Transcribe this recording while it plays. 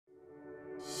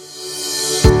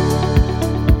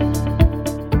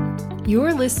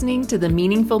You're listening to the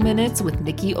Meaningful Minutes with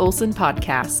Nikki Olson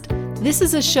podcast. This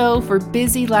is a show for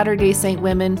busy Latter-day Saint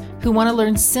women who want to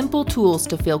learn simple tools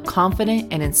to feel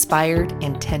confident and inspired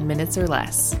in 10 minutes or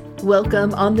less.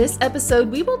 Welcome. On this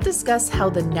episode, we will discuss how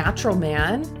the natural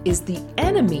man is the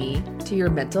enemy to your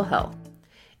mental health.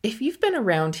 If you've been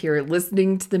around here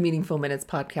listening to the Meaningful Minutes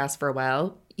podcast for a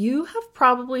while, you have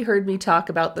probably heard me talk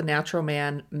about the natural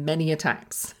man many a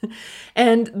times.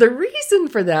 And the reason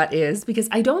for that is because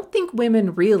I don't think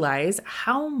women realize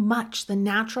how much the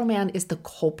natural man is the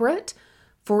culprit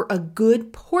for a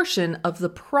good portion of the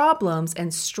problems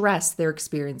and stress they're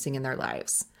experiencing in their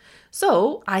lives.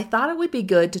 So I thought it would be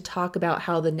good to talk about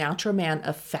how the natural man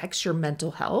affects your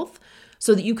mental health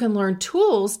so that you can learn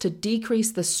tools to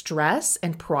decrease the stress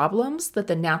and problems that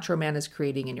the natural man is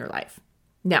creating in your life.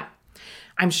 Now,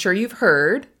 I'm sure you've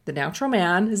heard the natural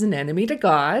man is an enemy to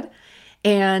God.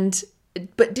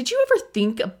 But did you ever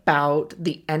think about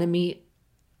the enemy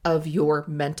of your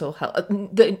mental health?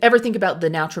 Ever think about the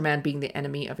natural man being the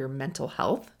enemy of your mental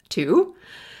health too?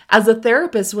 As a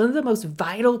therapist, one of the most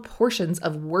vital portions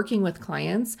of working with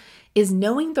clients is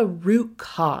knowing the root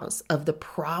cause of the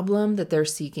problem that they're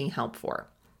seeking help for.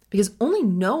 Because only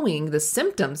knowing the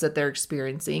symptoms that they're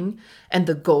experiencing and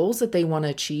the goals that they want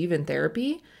to achieve in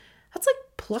therapy, that's like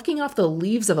plucking off the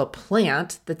leaves of a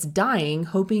plant that's dying,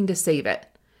 hoping to save it.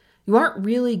 You aren't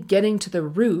really getting to the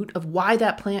root of why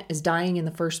that plant is dying in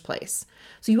the first place.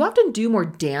 So you often do more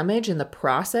damage in the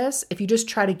process if you just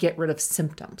try to get rid of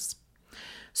symptoms.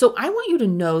 So I want you to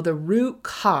know the root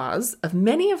cause of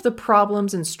many of the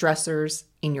problems and stressors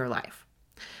in your life.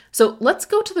 So let's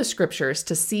go to the scriptures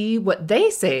to see what they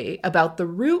say about the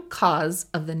root cause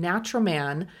of the natural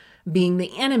man being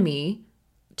the enemy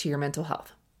to your mental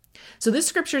health. So this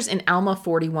scripture is in Alma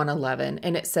 41:11,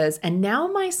 and it says, "And now,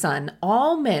 my son,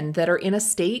 all men that are in a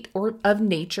state or of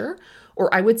nature,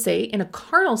 or I would say in a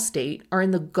carnal state, are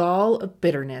in the gall of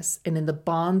bitterness and in the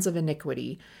bonds of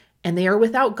iniquity, and they are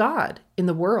without God in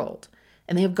the world,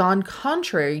 and they have gone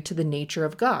contrary to the nature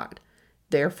of God.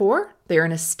 Therefore, they are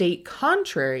in a state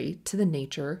contrary to the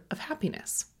nature of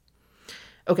happiness."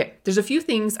 Okay, there's a few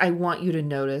things I want you to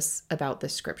notice about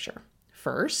this scripture.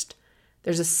 First,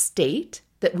 there's a state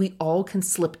that we all can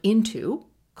slip into,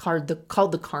 called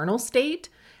the carnal state,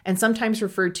 and sometimes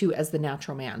referred to as the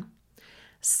natural man.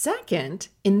 Second,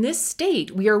 in this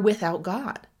state, we are without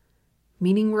God,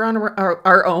 meaning we're on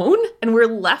our own and we're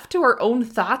left to our own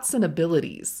thoughts and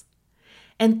abilities.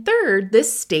 And third,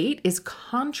 this state is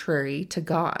contrary to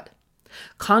God.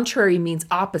 Contrary means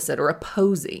opposite or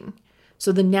opposing.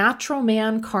 So the natural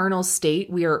man carnal state,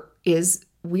 we are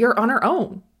on our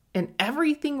own. And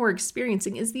everything we're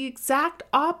experiencing is the exact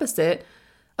opposite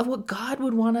of what God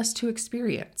would want us to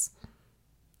experience.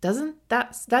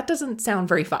 That doesn't sound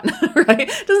very fun, right?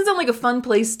 It doesn't sound like a fun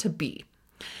place to be.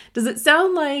 Does it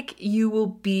sound like you will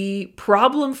be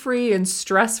problem-free and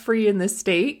stress-free in this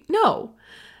state? No.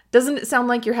 Doesn't it sound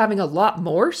like you're having a lot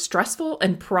more stressful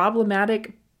and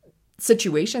problematic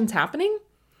situations happening?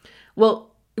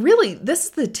 Well, really, this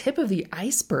is the tip of the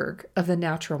iceberg of the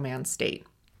natural man state.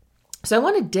 So I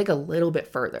want to dig a little bit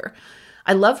further.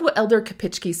 I love what Elder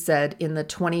Kapitschke said in the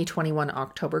 2021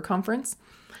 October conference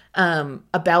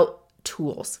about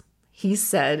tools. He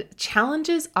said,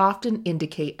 "Challenges often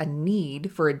indicate a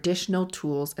need for additional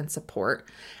tools and support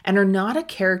and are not a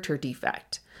character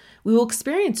defect. We will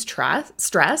experience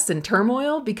stress and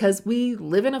turmoil because we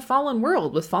live in a fallen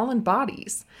world with fallen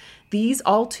bodies. These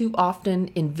all too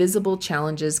often invisible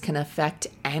challenges can affect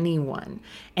anyone,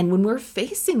 and when we're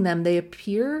facing them, they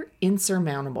appear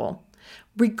insurmountable.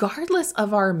 Regardless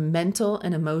of our mental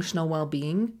and emotional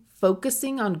well-being,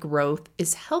 focusing on growth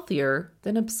is healthier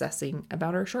than obsessing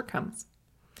about our shortcomings."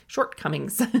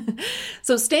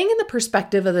 So staying in the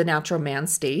perspective of the natural man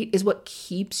state is what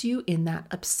keeps you in that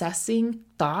obsessing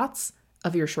thoughts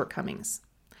of your shortcomings.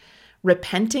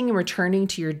 Repenting and returning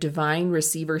to your divine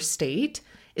receiver state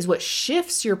is what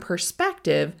shifts your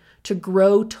perspective to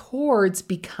grow towards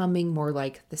becoming more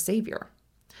like the Savior.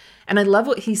 And I love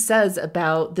what he says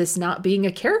about this not being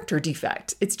a character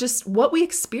defect. It's just what we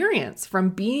experience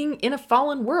from being in a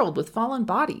fallen world with fallen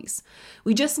bodies.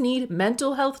 We just need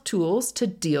mental health tools to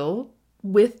deal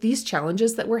with these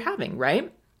challenges that we're having,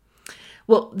 right?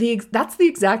 Well, that's the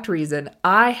exact reason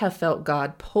I have felt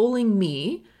God pulling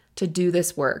me to do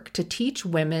this work, to teach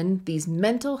women these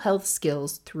mental health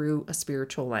skills through a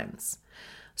spiritual lens.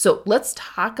 So let's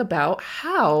talk about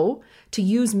how to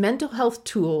use mental health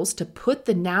tools to put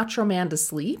the natural man to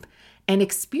sleep and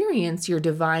experience your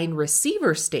divine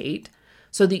receiver state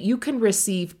so that you can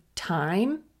receive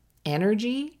time,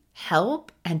 energy,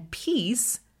 help, and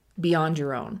peace beyond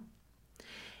your own.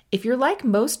 If you're like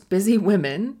most busy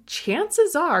women,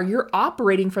 chances are you're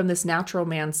operating from this natural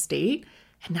man state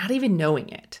and not even knowing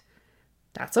it.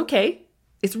 That's okay.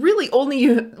 It's really only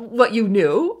what you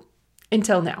knew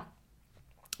until now.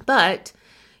 But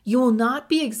you will not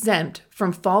be exempt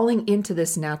from falling into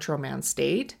this natural man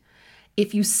state.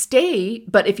 If you stay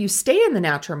in the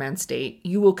natural man state,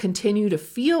 you will continue to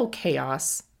feel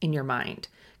chaos in your mind,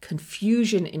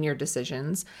 confusion in your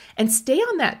decisions, and stay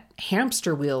on that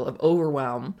hamster wheel of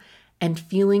overwhelm and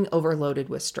feeling overloaded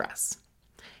with stress.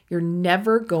 You're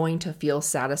never going to feel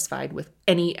satisfied with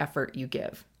any effort you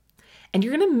give. And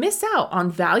you're going to miss out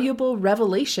on valuable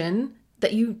revelation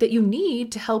that you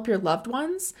need to help your loved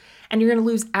ones, and you're going to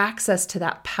lose access to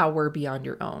that power beyond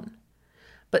your own.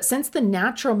 But since the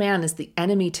natural man is the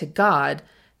enemy to God,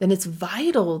 then it's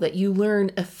vital that you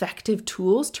learn effective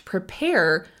tools to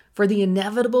prepare for the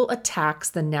inevitable attacks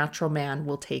the natural man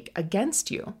will take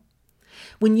against you.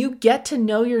 When you get to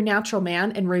know your natural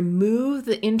man and remove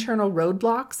the internal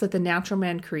roadblocks that the natural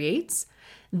man creates,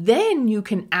 then you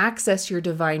can access your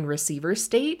divine receiver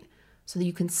state so that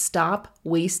you can stop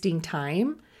wasting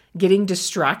time, getting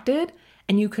distracted,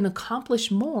 and you can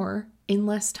accomplish more in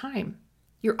less time.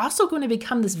 You're also going to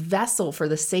become this vessel for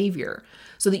the Savior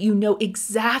so that you know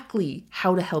exactly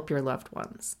how to help your loved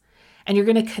ones. And you're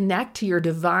going to connect to your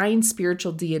divine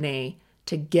spiritual DNA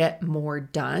to get more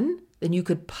done than you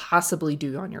could possibly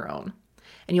do on your own.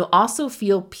 And you'll also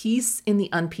feel peace in the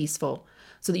unpeaceful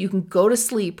so that you can go to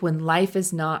sleep when life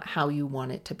is not how you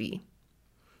want it to be.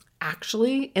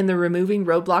 Actually, in the Removing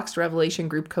Roadblocks Revelation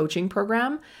Group Coaching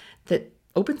Program that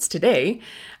opens today,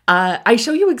 I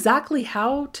show you exactly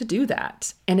how to do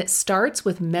that. And it starts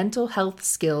with mental health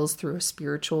skills through a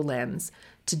spiritual lens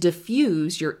to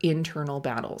diffuse your internal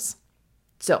battles.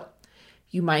 So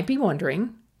you might be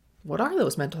wondering, what are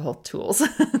those mental health tools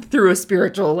through a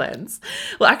spiritual lens?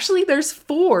 Well, actually, there's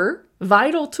 4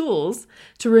 vital tools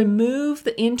to remove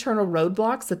the internal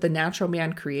roadblocks that the natural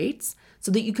man creates so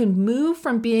that you can move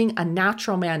from being a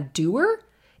natural man doer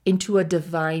into a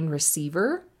divine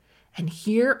receiver and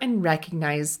hear and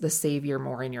recognize the Savior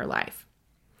more in your life.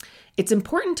 It's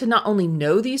important to not only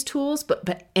know these tools,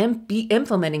 but be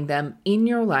implementing them in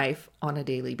your life on a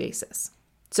daily basis.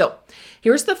 So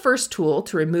here's the first tool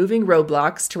to removing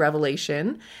roadblocks to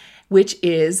revelation, which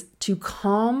is to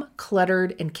calm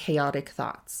cluttered and chaotic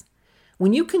thoughts.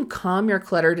 When you can calm your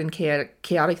cluttered and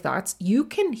chaotic thoughts, you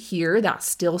can hear that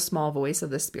still small voice of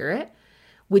the Spirit,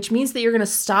 which means that you're going to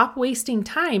stop wasting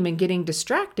time and getting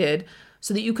distracted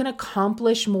so that you can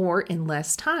accomplish more in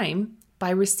less time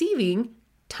by receiving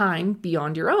time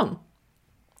beyond your own.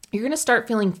 You're going to start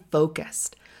feeling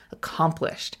focused,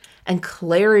 accomplished, and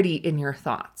clarity in your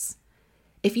thoughts.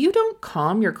 If you don't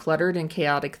calm your cluttered and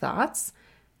chaotic thoughts,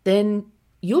 then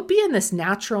you'll be in this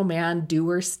natural man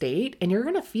doer state and you're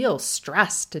going to feel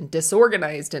stressed and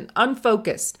disorganized and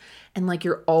unfocused and like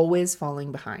you're always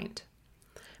falling behind.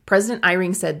 President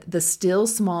Eyring said, "The still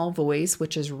small voice,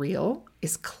 which is real,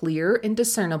 is clear and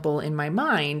discernible in my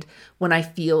mind when I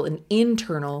feel an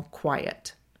internal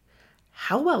quiet."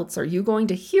 How else are you going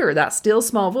to hear that still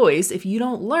small voice if you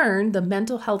don't learn the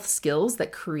mental health skills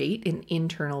that create an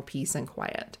internal peace and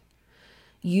quiet?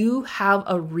 You have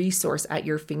a resource at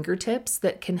your fingertips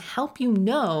that can help you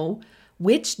know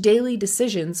which daily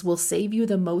decisions will save you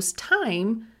the most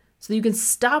time so that you can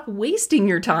stop wasting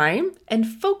your time and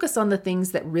focus on the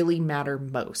things that really matter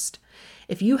most.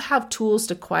 If you have tools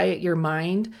to quiet your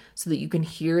mind so that you can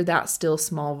hear that still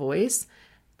small voice,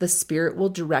 the Spirit will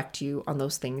direct you on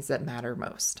those things that matter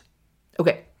most.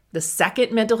 Okay, the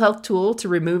second mental health tool to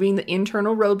removing the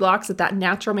internal roadblocks that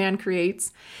natural man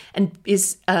creates and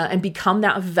become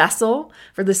that vessel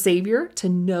for the Savior to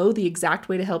know the exact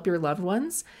way to help your loved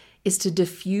ones is to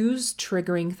diffuse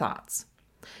triggering thoughts.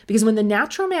 Because when the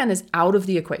natural man is out of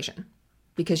the equation,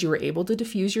 because you were able to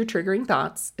diffuse your triggering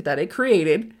thoughts that it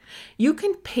created, you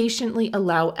can patiently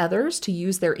allow others to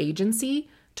use their agency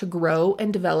to grow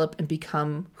and develop and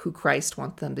become who Christ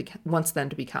wants them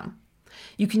to become.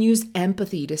 You can use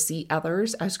empathy to see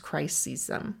others as Christ sees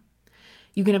them.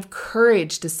 You can have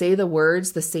courage to say the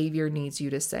words the Savior needs you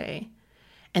to say.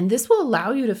 And this will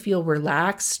allow you to feel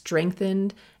relaxed,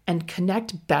 strengthened, and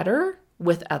connect better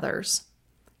with others.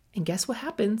 And guess what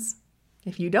happens?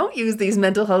 If you don't use these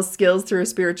mental health skills through a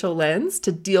spiritual lens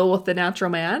to deal with the natural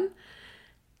man,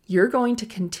 you're going to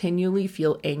continually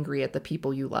feel angry at the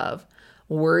people you love,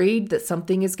 worried that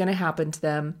something is going to happen to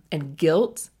them, and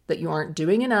guilt that you aren't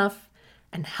doing enough,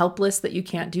 and helpless that you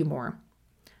can't do more.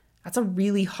 That's a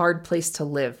really hard place to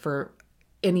live for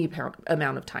any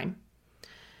amount of time.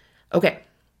 Okay,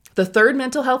 the third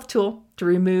mental health tool to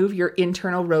remove your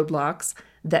internal roadblocks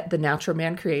that the natural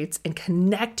man creates and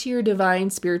connect to your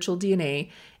divine spiritual DNA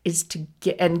is to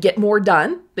get more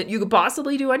done than you could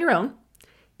possibly do on your own,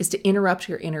 is to interrupt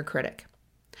your inner critic.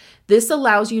 This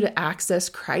allows you to access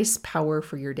Christ's power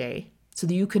for your day so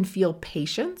that you can feel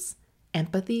patience,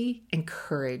 empathy, and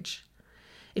courage.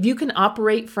 If you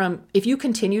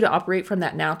continue to operate from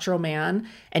that natural man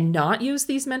and not use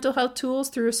these mental health tools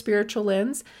through a spiritual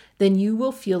lens, then you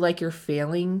will feel like you're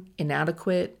failing,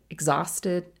 inadequate,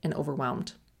 exhausted, and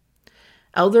overwhelmed.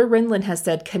 Elder Renlund has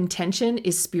said, contention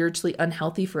is spiritually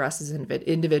unhealthy for us as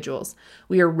individuals.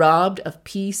 We are robbed of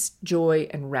peace, joy,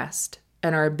 and rest,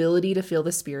 and our ability to feel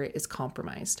the Spirit is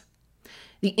compromised.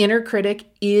 The inner critic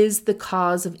is the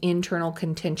cause of internal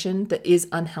contention that is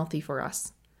unhealthy for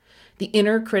us. The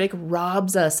inner critic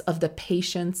robs us of the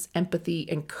patience, empathy,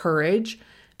 and courage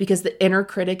because the inner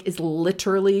critic is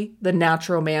literally the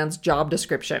natural man's job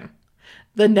description.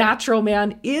 The natural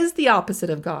man is the opposite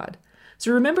of God.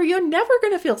 So remember, you're never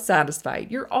going to feel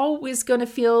satisfied. You're always going to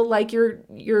feel like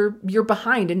you're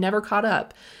behind and never caught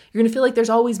up. You're going to feel like there's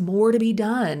always more to be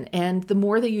done. And the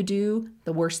more that you do,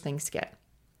 the worse things get,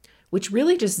 which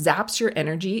really just zaps your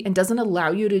energy and doesn't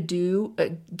allow you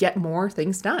to get more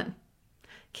things done.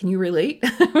 Can you relate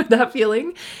with that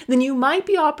feeling? Then you might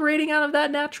be operating out of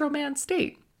that natural man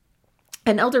state.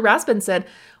 And Elder Raspin said,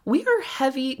 when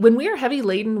we are heavy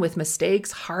laden with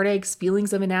mistakes, heartaches,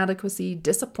 feelings of inadequacy,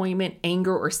 disappointment,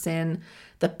 anger, or sin,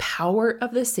 the power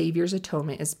of the Savior's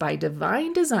atonement is by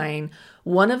divine design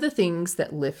one of the things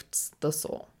that lifts the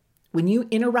soul. When you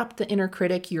interrupt the inner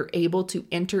critic, you're able to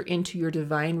enter into your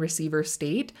divine receiver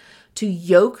state, to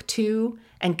yoke to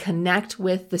and connect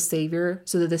with the Savior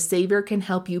so that the Savior can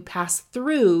help you pass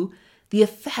through the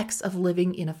effects of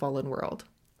living in a fallen world.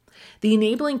 The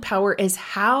enabling power is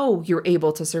how you're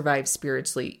able to survive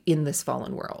spiritually in this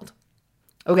fallen world.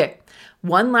 Okay,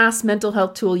 one last mental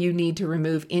health tool you need to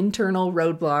remove internal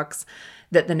roadblocks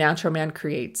that the natural man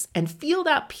creates and feel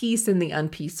that peace in the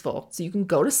unpeaceful so you can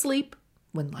go to sleep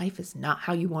when life is not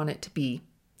how you want it to be.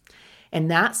 And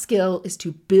that skill is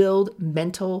to build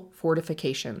mental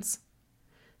fortifications.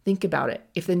 Think about it.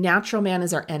 If the natural man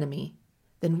is our enemy,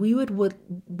 then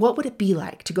what would it be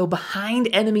like to go behind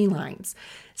enemy lines?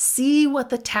 See what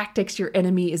the tactics your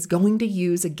enemy is going to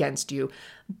use against you.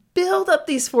 Build up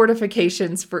these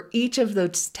fortifications for each of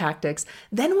those tactics.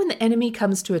 Then when the enemy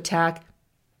comes to attack,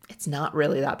 it's not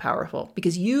really that powerful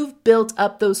because you've built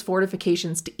up those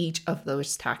fortifications to each of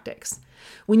those tactics.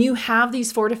 When you have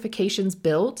these fortifications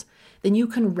built, then you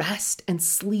can rest and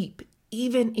sleep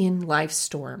even in life's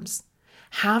storms.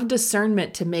 Have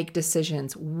discernment to make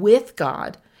decisions with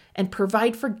God and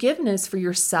provide forgiveness for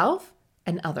yourself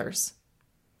and others.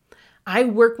 I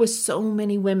work with so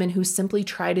many women who simply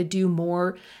try to do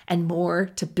more and more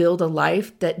to build a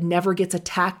life that never gets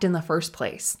attacked in the first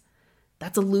place.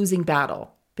 That's a losing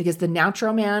battle because the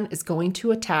natural man is going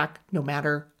to attack no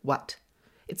matter what.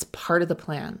 It's part of the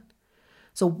plan.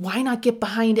 So why not get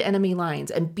behind enemy lines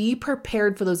and be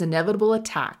prepared for those inevitable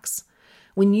attacks?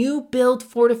 When you build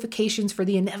fortifications for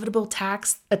the inevitable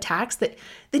attacks,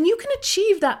 then you can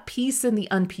achieve that peace in the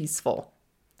unpeaceful.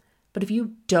 But if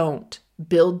you don't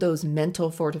build those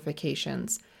mental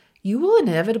fortifications, you will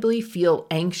inevitably feel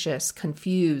anxious,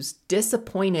 confused,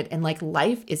 disappointed, and like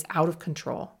life is out of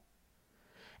control.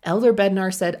 Elder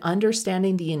Bednar said,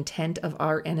 understanding the intent of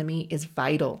our enemy is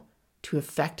vital to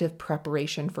effective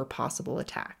preparation for possible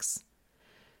attacks.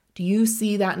 Do you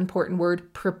see that important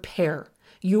word? Prepare.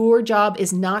 Your job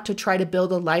is not to try to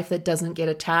build a life that doesn't get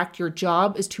attacked. Your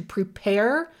job is to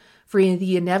prepare for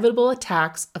the inevitable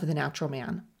attacks of the natural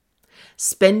man.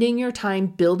 Spending your time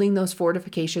building those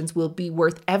fortifications will be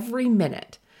worth every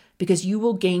minute because you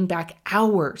will gain back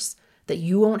hours that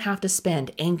you won't have to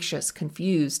spend anxious,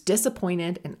 confused,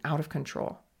 disappointed, and out of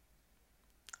control.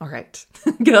 All right,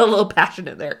 get a little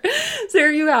passionate there. So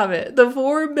there you have it. The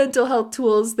 4 mental health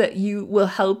tools that will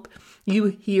help you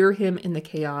hear him in the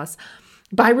chaos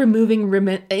by removing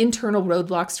internal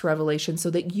roadblocks to revelation so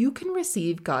that you can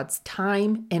receive God's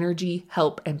time, energy,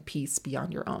 help, and peace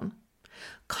beyond your own.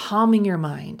 Calming your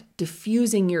mind,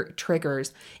 diffusing your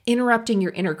triggers, interrupting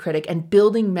your inner critic, and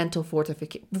building mental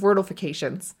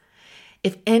fortifications.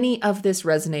 If any of this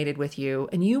resonated with you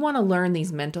and you want to learn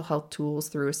these mental health tools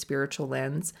through a spiritual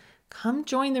lens, come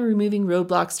join the Removing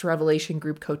Roadblocks to Revelation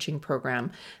group coaching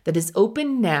program that is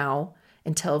open now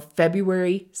until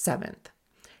February 7th.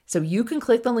 So you can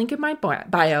click the link in my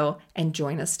bio and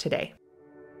join us today.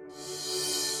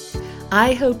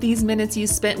 I hope these minutes you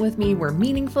spent with me were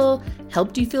meaningful,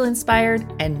 helped you feel inspired,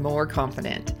 and more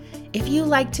confident. If you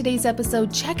liked today's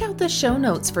episode, check out the show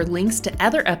notes for links to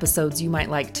other episodes you might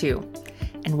like too.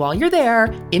 And And while you're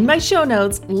there, in my show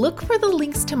notes, look for the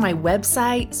links to my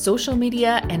website, social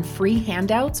media, and free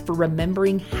handouts for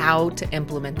remembering how to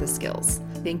implement the skills.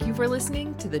 Thank you for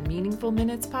listening to the Meaningful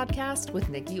Minutes podcast with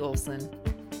Nikki Olson.